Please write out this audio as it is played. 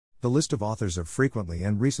The list of authors of frequently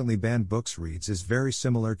and recently banned books reads is very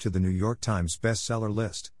similar to the New York Times bestseller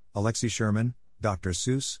list: Alexei Sherman, Dr.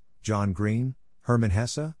 Seuss, John Green, Hermann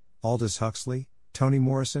Hesse, Aldous Huxley, Toni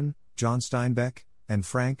Morrison, John Steinbeck, Anne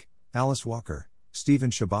Frank, Alice Walker,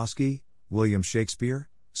 Stephen Chbosky, William Shakespeare,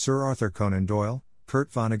 Sir Arthur Conan Doyle,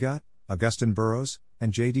 Kurt Vonnegut, Augustin Burroughs,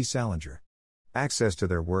 and J.D. Salinger. Access to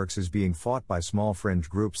their works is being fought by small fringe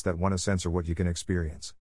groups that want to censor what you can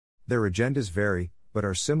experience. Their agendas vary, but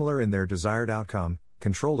are similar in their desired outcome: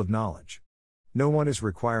 control of knowledge. No one is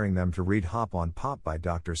requiring them to read Hop on Pop by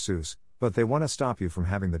Dr. Seuss, but they want to stop you from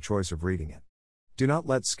having the choice of reading it. Do not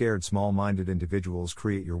let scared small-minded individuals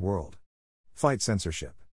create your world. Fight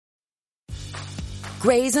censorship.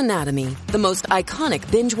 Grey's Anatomy, the most iconic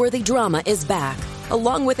binge-worthy drama, is back,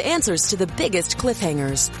 along with answers to the biggest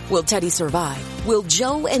cliffhangers. Will Teddy survive? Will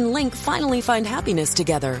Joe and Link finally find happiness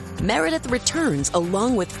together? Meredith returns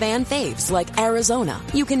along with fan faves like Arizona.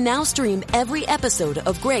 You can now stream every episode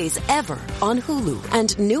of Grey's ever on Hulu,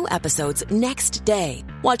 and new episodes next day.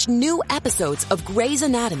 Watch new episodes of Grey's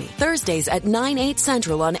Anatomy Thursdays at 9/8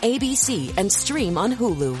 Central on ABC and stream on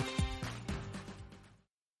Hulu.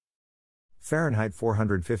 Fahrenheit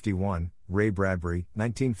 451, Ray Bradbury,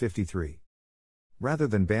 1953. Rather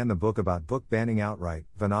than ban the book about book banning outright,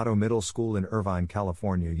 Venado Middle School in Irvine,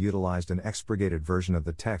 California utilized an expurgated version of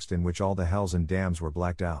the text in which all the hells and damns were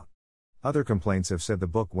blacked out. Other complaints have said the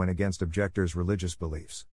book went against objectors' religious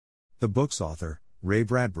beliefs. The book's author, Ray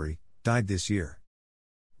Bradbury, died this year.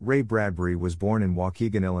 Ray Bradbury was born in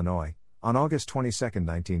Waukegan, Illinois, on August 22,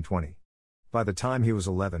 1920. By the time he was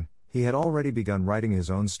 11, he had already begun writing his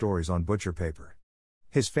own stories on butcher paper.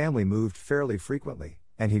 His family moved fairly frequently,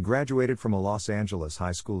 and he graduated from a Los Angeles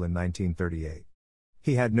high school in 1938.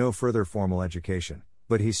 He had no further formal education,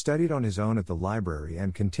 but he studied on his own at the library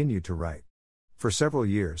and continued to write. For several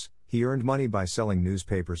years, he earned money by selling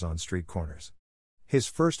newspapers on street corners. His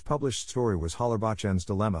first published story was Hollerbachen's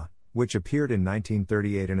Dilemma, which appeared in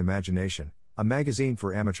 1938 in Imagination, a magazine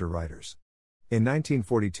for amateur writers. In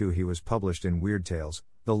 1942 he was published in Weird Tales,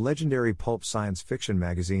 the legendary pulp science fiction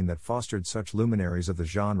magazine that fostered such luminaries of the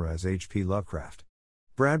genre as H.P. Lovecraft.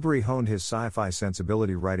 Bradbury honed his sci-fi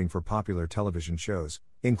sensibility writing for popular television shows,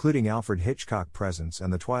 including Alfred Hitchcock Presents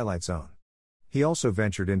and The Twilight Zone. He also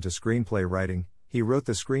ventured into screenplay writing. He wrote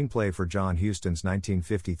the screenplay for John Huston's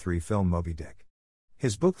 1953 film Moby Dick.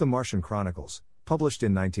 His book The Martian Chronicles, published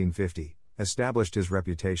in 1950, established his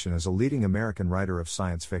reputation as a leading American writer of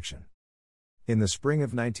science fiction. In the spring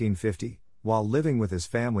of 1950, while living with his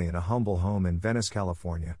family in a humble home in Venice,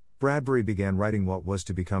 California, Bradbury began writing what was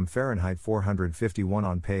to become Fahrenheit 451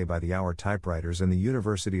 on pay-by-the-hour typewriters in the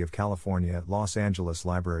University of California at Los Angeles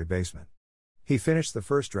library basement. He finished the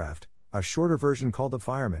first draft, a shorter version called The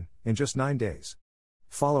Fireman, in just 9 days.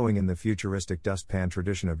 Following in the futuristic dustpan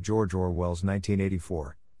tradition of George Orwell's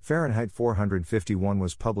 1984, Fahrenheit 451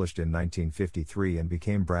 was published in 1953 and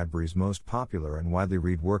became Bradbury's most popular and widely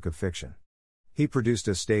read work of fiction. He produced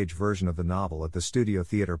a stage version of the novel at the Studio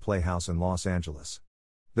Theatre Playhouse in Los Angeles.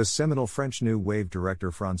 The seminal French New Wave director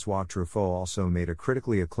François Truffaut also made a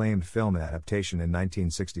critically acclaimed film adaptation in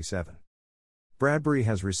 1967. Bradbury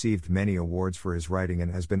has received many awards for his writing and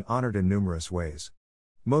has been honored in numerous ways.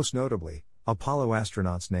 Most notably, Apollo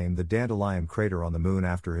astronauts named the Dandelion crater on the Moon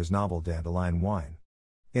after his novel Dandelion Wine.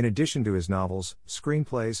 In addition to his novels,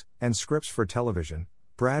 screenplays, and scripts for television,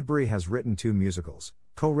 Bradbury has written 2 musicals,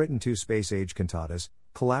 co-written 2 space-age cantatas,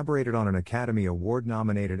 collaborated on an Academy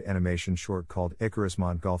Award-nominated animation short called Icarus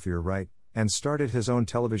Montgolfier Right, and started his own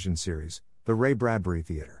television series, The Ray Bradbury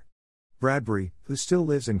Theater. Bradbury, who still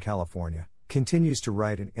lives in California, continues to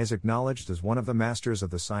write and is acknowledged as one of the masters of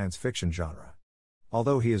the science fiction genre.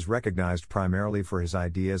 Although he is recognized primarily for his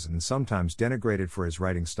ideas and sometimes denigrated for his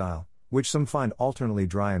writing style, which some find alternately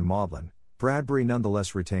dry and maudlin, Bradbury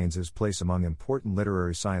nonetheless retains his place among important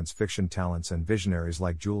literary science fiction talents and visionaries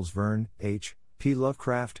like Jules Verne, H.P.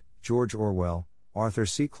 Lovecraft, George Orwell, Arthur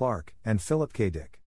C. Clarke, and Philip K. Dick.